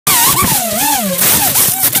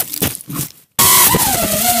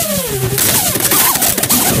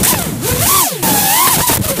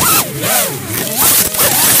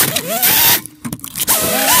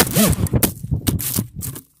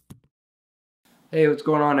Hey, what's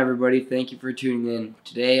going on everybody? Thank you for tuning in.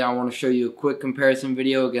 Today I want to show you a quick comparison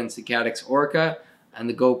video against the Caddx Orca and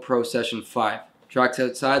the GoPro Session 5. Track's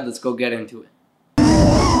outside, let's go get into it.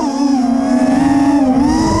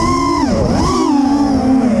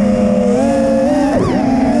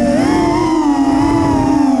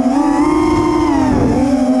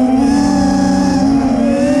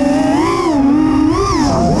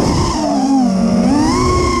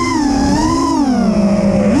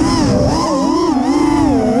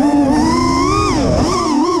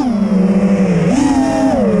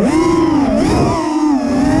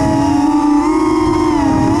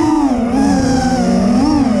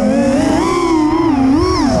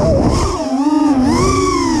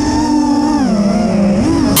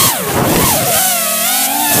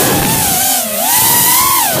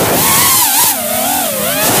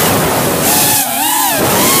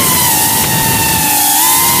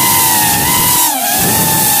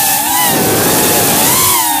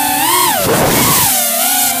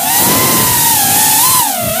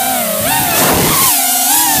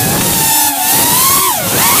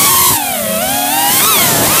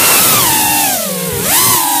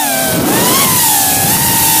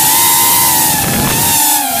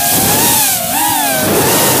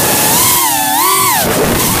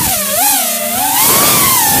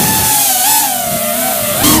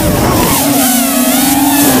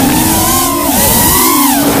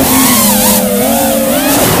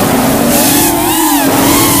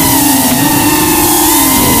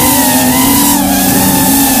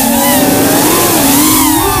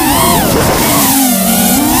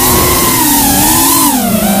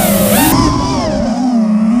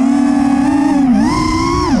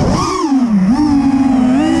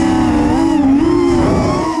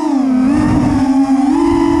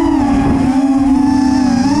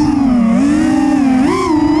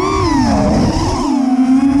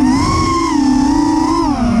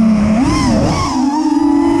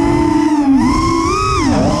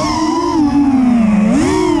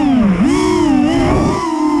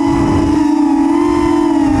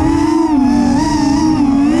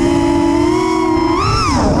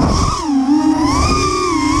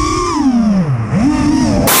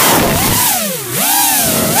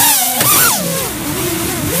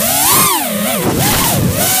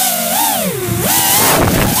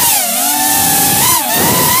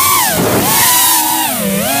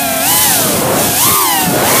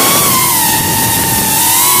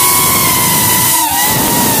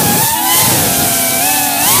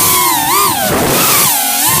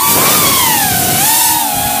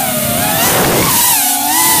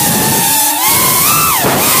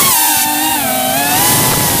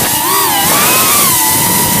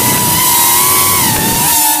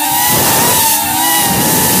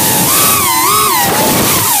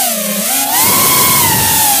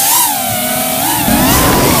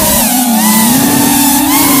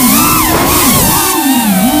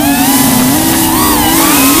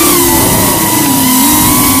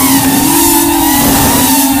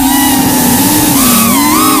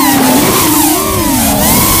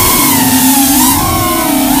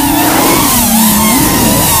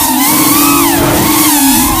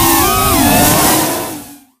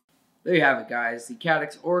 There you have it, guys. The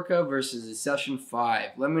Caddx Orca versus the Session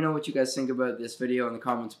 5. Let me know what you guys think about this video in the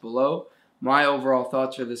comments below. My overall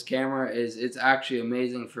thoughts for this camera is it's actually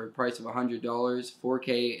amazing for a price of $100.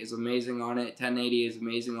 4K is amazing on it. 1080 is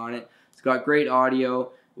amazing on it. It's got great audio.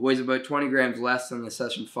 It weighs about 20 grams less than the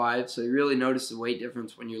Session 5, so you really notice the weight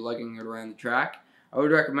difference when you're lugging it around the track. I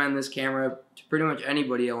would recommend this camera to pretty much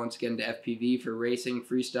anybody that wants to get into FPV for racing,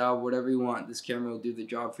 freestyle, whatever you want. This camera will do the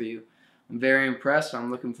job for you. I'm very impressed. I'm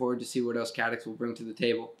looking forward to see what else Caddx will bring to the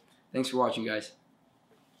table. Thanks for watching, guys.